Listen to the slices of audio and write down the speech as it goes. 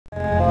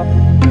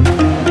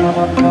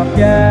What's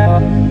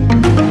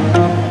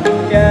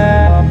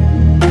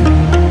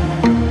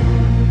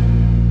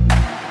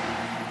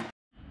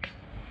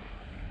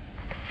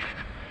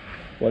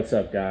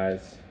up,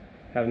 guys?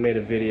 Haven't made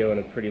a video in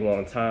a pretty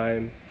long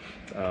time.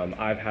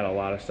 I've had a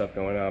lot of stuff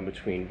going on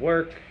between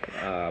work,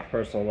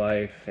 personal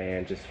life,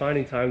 and just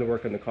finding time to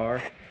work on the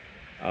car.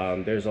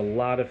 There's a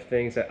lot of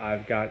things that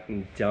I've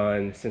gotten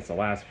done since the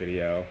last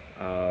video.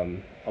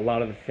 A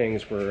lot of the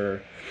things were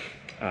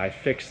I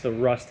fixed the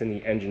rust in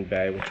the engine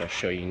bay, which I'll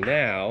show you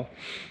now.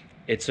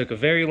 It took a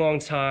very long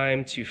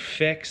time to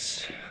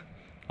fix.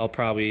 I'll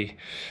probably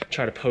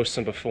try to post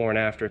some before and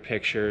after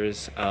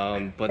pictures,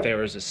 but there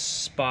was a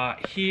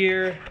spot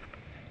here,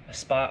 a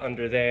spot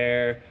under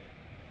there,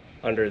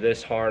 under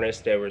this harness,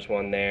 there was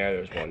one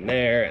there,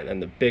 and then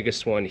the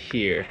biggest one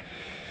here.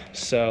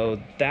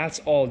 So that's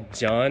all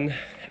done.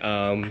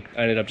 I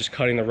ended up just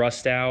cutting the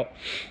rust out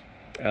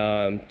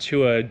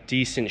to a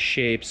decent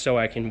shape so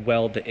I can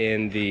weld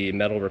in the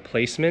metal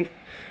replacement.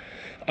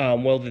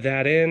 Welded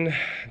that in,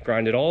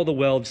 grinded all the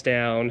welds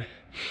down,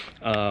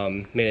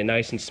 made it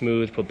nice and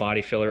smooth, put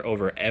body filler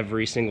over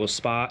every single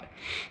spot,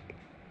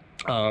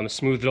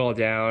 smoothed it all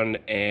down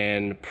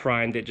and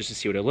primed it just to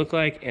see what it looked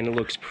like, and it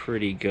looks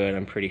pretty good.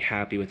 I'm pretty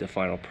happy with the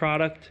final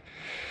product.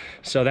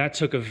 So that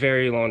took a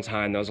very long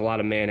time. That was a lot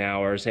of man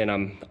hours, and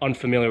I'm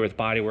unfamiliar with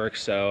bodywork,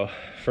 so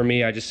for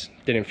me, I just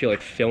didn't feel like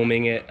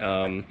filming it,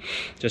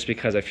 just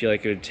because I feel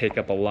like it would take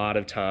up a lot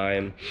of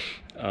time,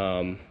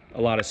 a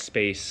lot of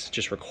space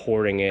just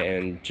recording it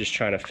and just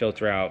trying to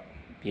filter out,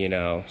 you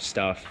know,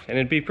 stuff, and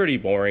it'd be pretty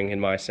boring in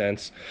my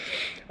sense.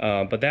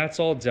 But that's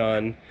all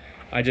done.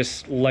 I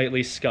just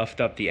lightly scuffed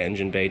up the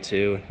engine bay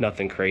too,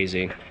 nothing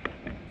crazy.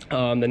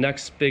 The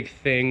next big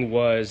thing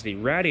was the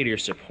radiator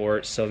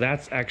support, so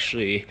that's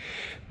actually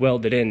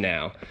welded in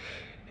now.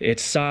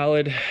 It's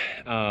solid,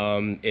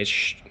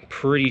 it's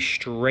pretty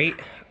straight,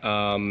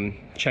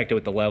 checked it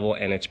with the level,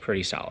 and it's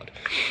pretty solid.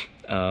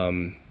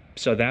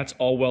 So that's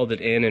all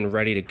welded in and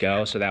ready to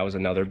go, so that was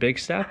another big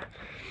step.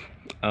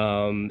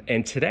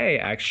 And today,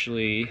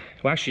 actually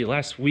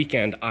last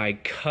weekend, I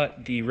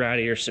cut the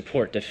radiator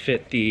support to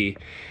fit the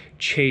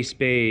Chase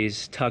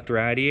Bay's tucked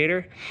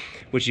radiator,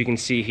 which you can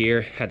see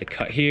here. Had to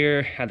cut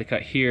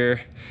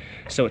here,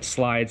 so it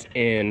slides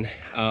in.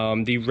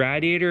 The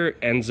radiator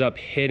ends up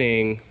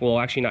hitting, well,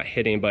 actually not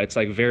hitting, but it's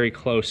like very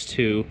close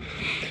to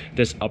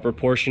this upper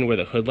portion where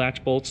the hood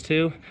latch bolts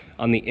to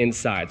on the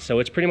inside. So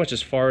it's pretty much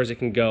as far as it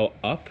can go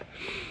up.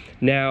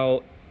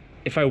 Now,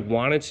 if I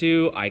wanted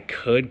to, I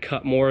could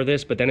cut more of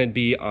this, but then it'd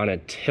be on a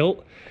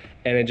tilt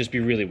and it'd just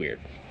be really weird.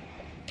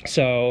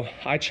 So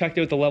I checked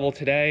it with the level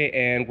today,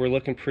 and we're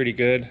looking pretty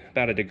good,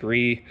 about a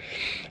degree.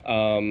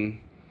 A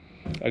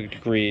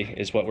degree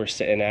is what we're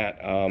sitting at,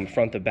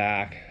 front to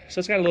back. So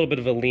it's got a little bit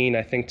of a lean,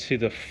 I think, to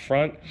the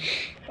front.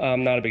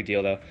 Not a big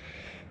deal though.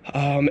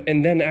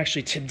 And then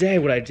actually today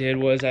what I did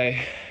was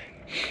I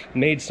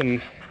made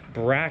some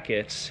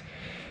brackets.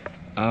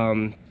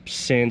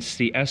 Since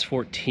the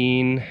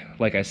S14,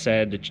 like I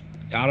said,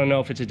 I don't know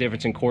if it's a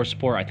difference in core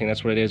support, I think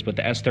that's what it is, but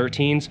the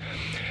S13s,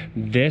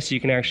 this you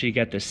can actually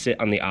get to sit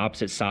on the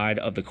opposite side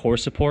of the core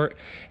support,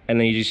 and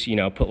then you just, you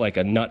know, put like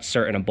a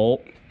nut-cert and a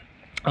bolt.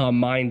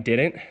 Mine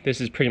didn't.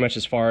 This is pretty much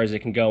as far as it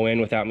can go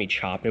in without me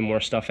chopping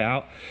more stuff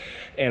out,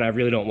 and I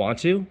really don't want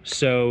to.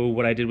 So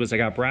what I did was I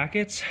got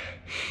brackets.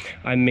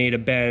 I made a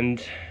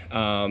bend,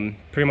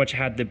 pretty much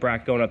had the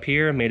bracket going up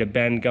here, made a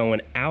bend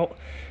going out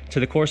to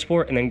the core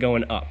support and then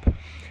going up.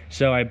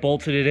 So I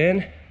bolted it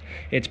in.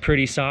 It's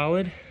pretty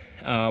solid.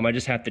 I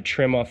just have to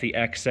trim off the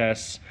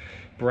excess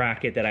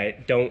bracket that I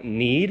don't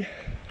need,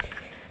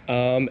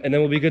 and then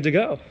we'll be good to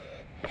go.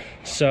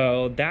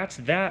 So that's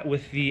that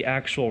with the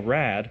actual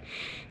rad.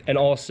 And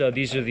also,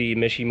 these are the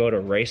Mishimoto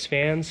race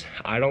fans.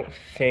 I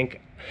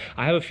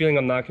have a feeling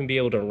I'm not gonna be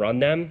able to run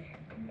them,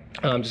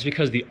 just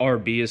because the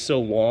RB is so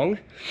long.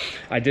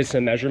 I did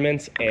some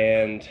measurements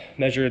and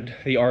measured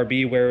the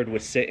RB where it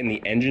would sit in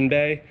the engine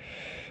bay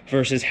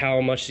versus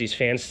how much these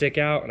fans stick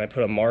out, and I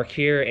put a mark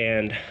here,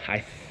 and I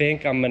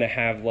think I'm gonna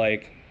have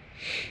like,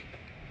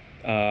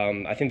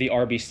 I think the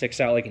RB sticks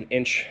out like an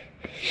inch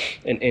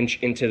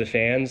into the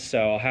fans,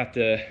 so I'll have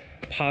to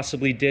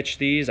possibly ditch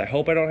these. I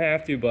hope I don't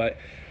have to, but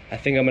I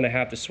think I'm gonna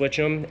have to switch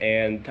them,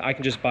 and I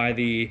can just buy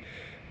the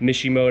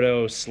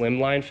Mishimoto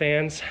slimline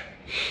fans.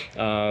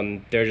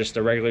 They're just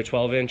a regular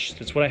 12-inch.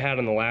 That's what I had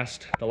on the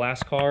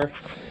last car,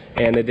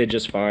 and they did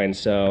just fine.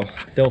 So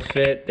they'll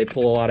fit, they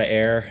pull a lot of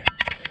air,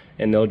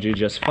 and they'll do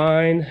just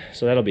fine.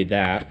 So that'll be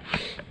that.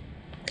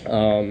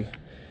 And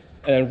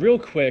then real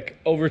quick,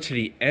 over to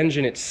the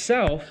engine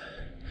itself,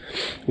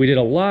 we did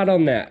a lot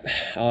on that.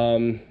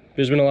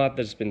 There's been a lot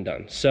that's been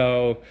done.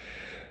 So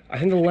I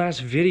think the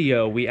last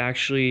video, we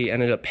actually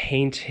ended up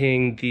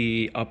painting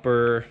the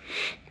upper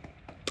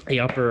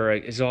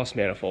exhaust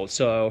manifold.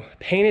 So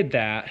painted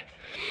that.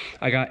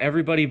 I got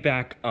everybody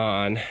back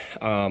on.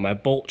 I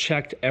bolt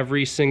checked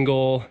every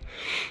single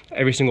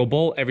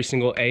bolt, every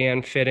single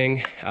AN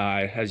fitting.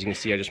 As you can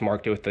see, I just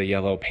marked it with the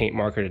yellow paint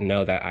marker to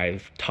know that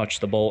I've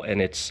touched the bolt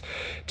and it's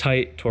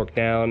tight, torqued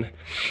down.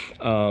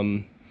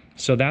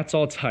 So that's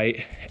all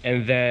tight.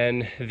 And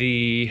then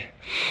the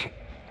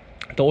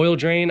oil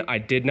drain, I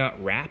did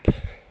not wrap.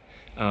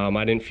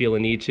 I didn't feel a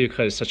need to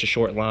because it's such a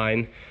short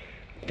line.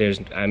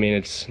 I mean,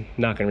 it's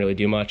not gonna really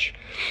do much.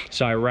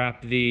 So I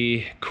wrapped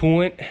the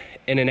coolant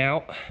in and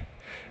out.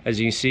 As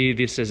you can see,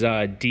 this is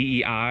a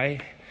DEI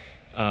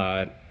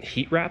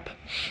heat wrap.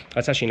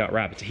 That's actually not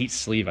wrap, it's a heat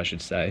sleeve, I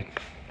should say.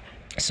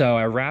 So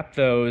I wrapped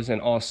those,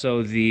 and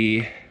also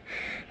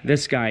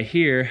this guy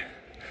here,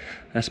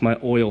 that's my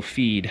oil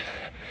feed,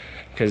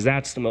 because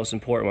that's the most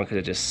important one because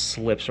it just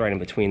slips right in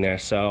between there.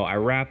 So I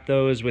wrapped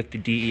those with the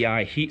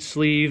DEI heat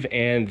sleeve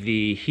and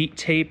the heat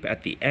tape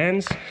at the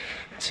ends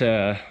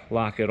to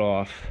lock it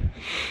off.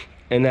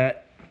 And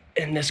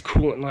this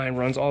coolant line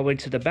runs all the way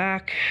to the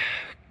back.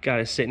 Got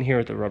it sitting here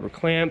with the rubber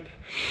clamp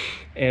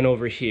and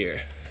over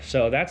here.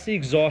 So that's the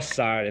exhaust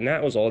side, and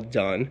that was all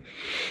done.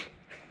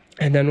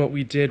 And then what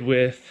we did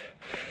with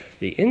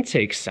the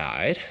intake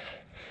side,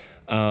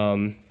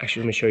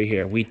 actually let me show you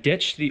here. We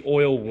ditched the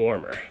oil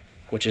warmer,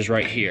 which is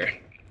right here.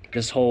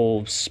 This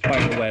whole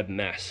spider web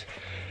mess.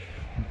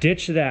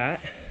 Ditch that.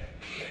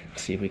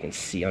 Let's see if we can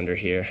see under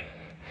here.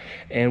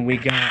 And we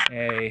got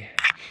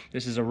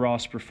this is a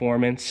Ross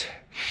Performance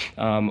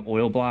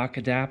oil block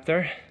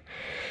adapter.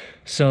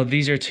 So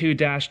these are two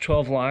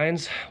 -12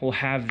 lines. We'll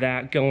have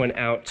that going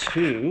out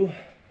to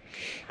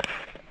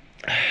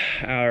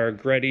our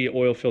Greddy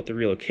oil filter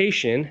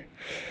relocation.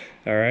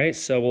 All right,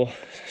 so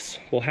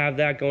we'll have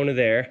that going to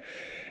there.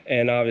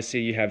 And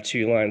obviously you have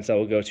two lines that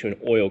will go to an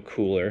oil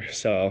cooler.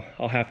 So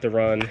I'll have to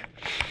run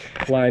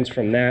lines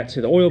from that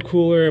to the oil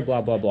cooler,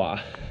 blah, blah, blah.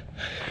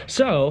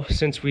 So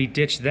since we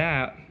ditched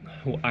that,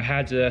 I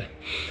had to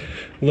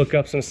look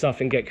up some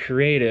stuff and get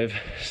creative.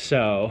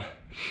 So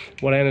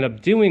what I ended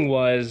up doing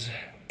was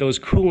those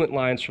coolant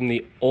lines from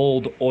the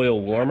old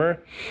oil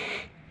warmer,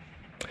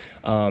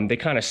 they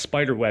kind of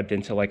spider webbed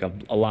into like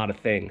a lot of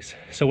things.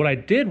 So what I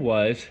did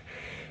was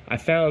I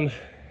found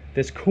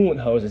this coolant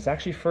hose. It's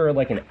actually for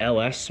like an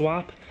LS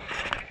swap.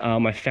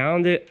 I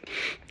found it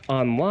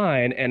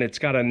online, and it's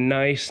got a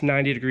nice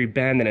 90-degree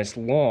bend, and it's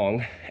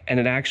long, and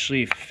it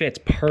actually fits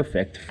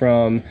perfect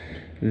from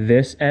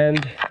this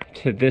end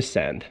to this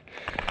end.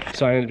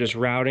 So I ended up just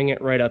routing it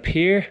right up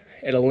here.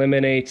 It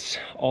eliminates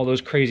all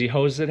those crazy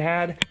hoses it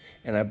had,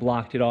 and I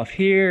blocked it off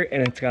here,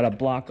 and it's got a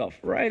block off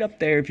right up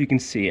there, if you can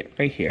see it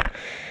right here.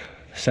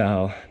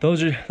 So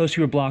those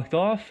two are blocked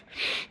off,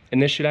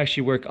 and this should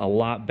actually work a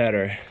lot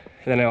better.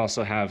 And then I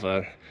also have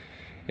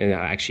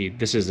actually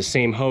this is the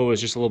same hose,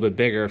 just a little bit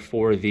bigger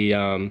for the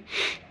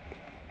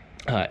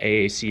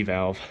AAC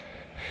valve,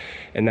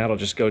 and that'll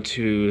just go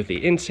to the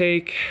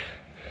intake.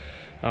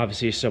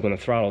 Obviously, so when the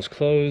throttle is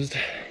closed,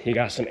 you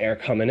got some air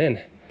coming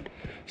in.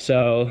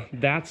 So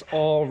that's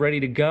all ready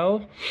to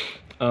go.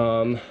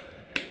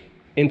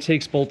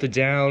 Intake's bolted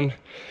down,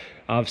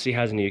 obviously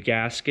has a new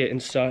gasket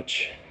and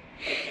such.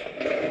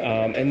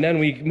 And then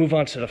we move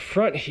on to the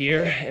front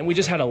here, and we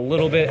just had a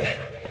little bit,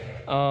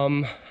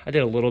 I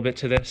did a little bit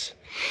to this.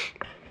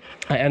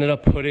 I ended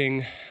up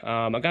putting,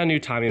 I got a new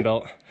timing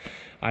belt.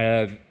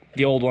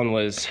 The old one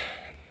was,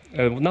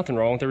 nothing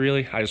wrong with it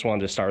really. I just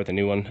wanted to start with a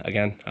new one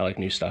again. I like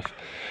new stuff.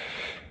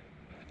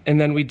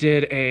 And then we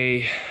did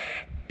a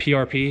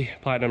PRP,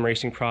 Platinum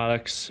Racing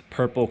Products,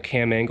 purple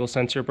cam angle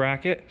sensor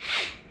bracket.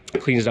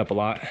 Cleans it up a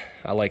lot.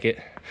 I like it.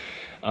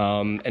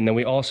 And then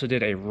we also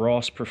did a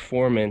Ross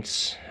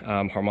Performance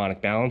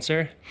harmonic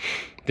balancer.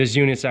 This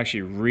unit's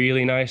actually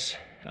really nice.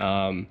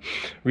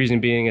 Reason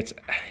being,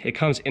 it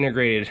comes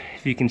integrated,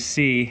 if you can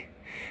see,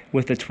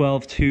 with the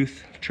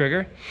 12-tooth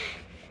trigger.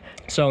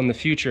 So in the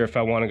future, if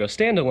I want to go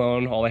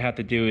standalone, all I have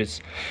to do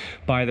is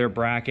buy their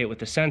bracket with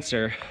the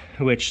sensor,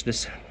 which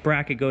this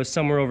bracket goes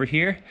somewhere over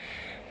here.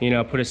 You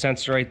know, put a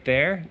sensor right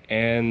there,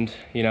 and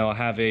you know, I'll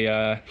have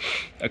a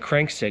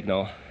crank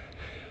signal.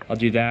 I'll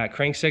do that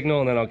crank signal,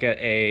 and then I'll get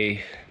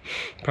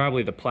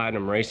probably the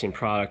Platinum Racing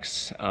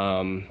Products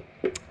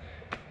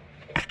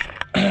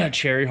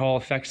Cherry Hall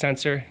effect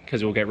sensor,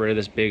 because we'll get rid of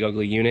this big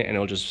ugly unit and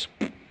it'll just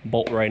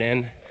bolt right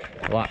in.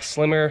 A lot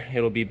slimmer.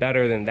 It'll be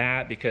better than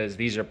that because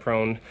these are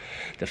prone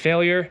to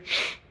failure.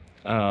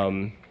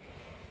 Yeah,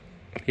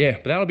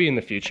 but that'll be in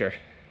the future.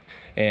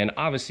 And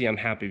obviously I'm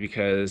happy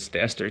because the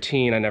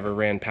S13, I never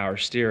ran power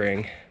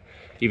steering,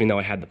 even though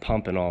I had the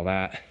pump and all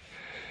that.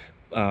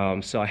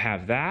 So I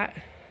have that,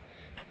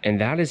 and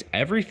that is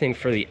everything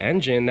for the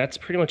engine. That's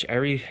pretty much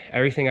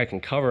everything I can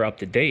cover up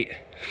to date,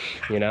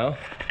 you know?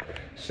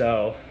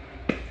 So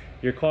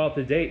you're caught up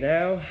to date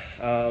now.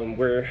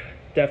 We're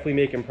definitely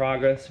making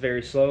progress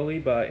very slowly,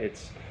 but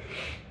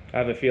I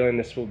have a feeling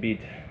this will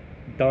be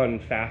done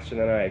faster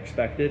than I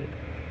expected.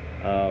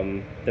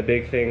 The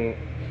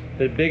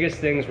biggest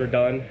things were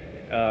done.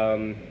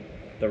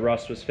 The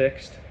rust was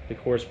fixed, the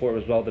core support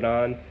was welded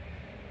on,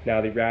 now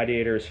the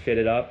radiator is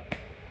fitted up,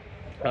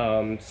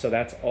 so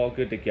that's all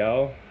good to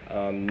go.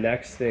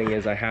 Next thing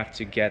is I have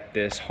to get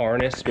this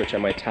harness, which I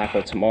might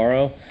tackle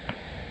tomorrow.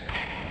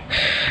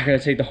 I gotta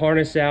take the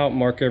harness out,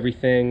 mark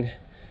everything,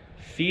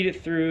 feed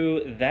it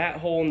through that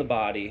hole in the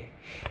body,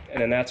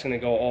 and then that's going to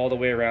go all the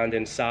way around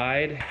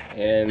inside.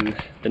 And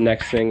the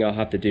next thing I'll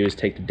have to do is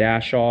take the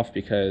dash off,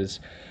 because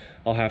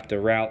I'll have to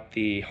route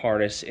the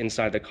harness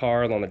inside the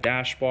car along the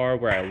dash bar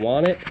where I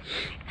want it.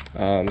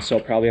 So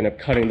I'll probably end up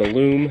cutting the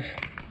loom.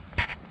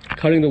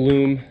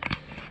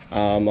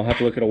 I'll have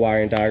to look at a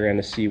wiring diagram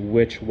to see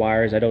which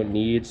wires I don't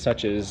need,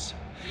 such as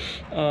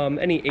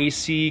any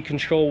AC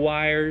control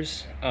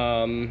wires.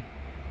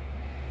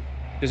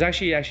 There's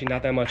actually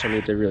not that much I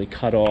need to really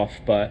cut off,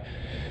 but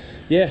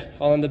yeah,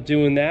 I'll end up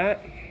doing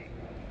that,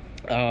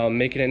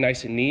 making it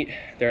nice and neat.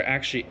 There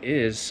actually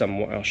is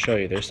some, I'll show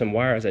you, there's some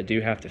wires I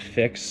do have to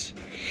fix.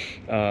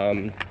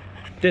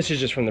 This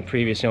is just from the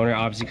previous owner,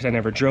 obviously, because I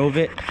never drove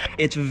it.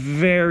 It's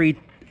very,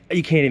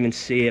 you can't even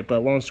see it,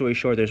 but long story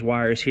short, there's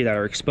wires here that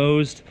are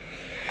exposed.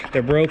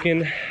 They're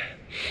broken,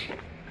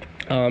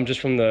 just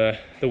from the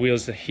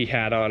wheels that he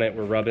had on it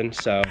were rubbing,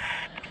 so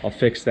I'll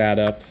fix that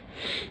up.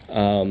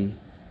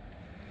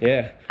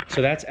 Yeah,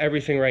 so that's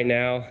everything right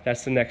now.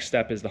 That's the next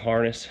step, is the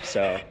harness,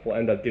 so we'll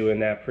end up doing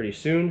that pretty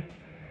soon.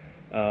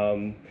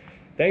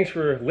 Thanks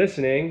for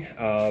listening.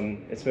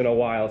 It's been a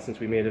while since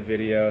we made a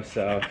video,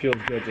 so it feels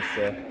good just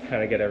to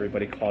kind of get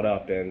everybody caught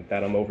up and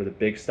that I'm over the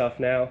big stuff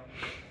now.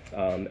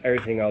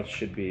 Everything else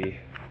should be,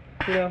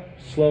 you know,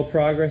 slow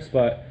progress,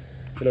 but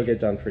it'll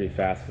get done pretty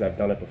fast because I've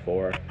done it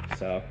before.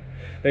 So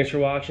thanks for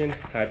watching.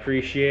 I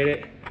appreciate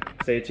it.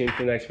 Stay tuned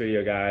for the next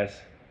video, guys.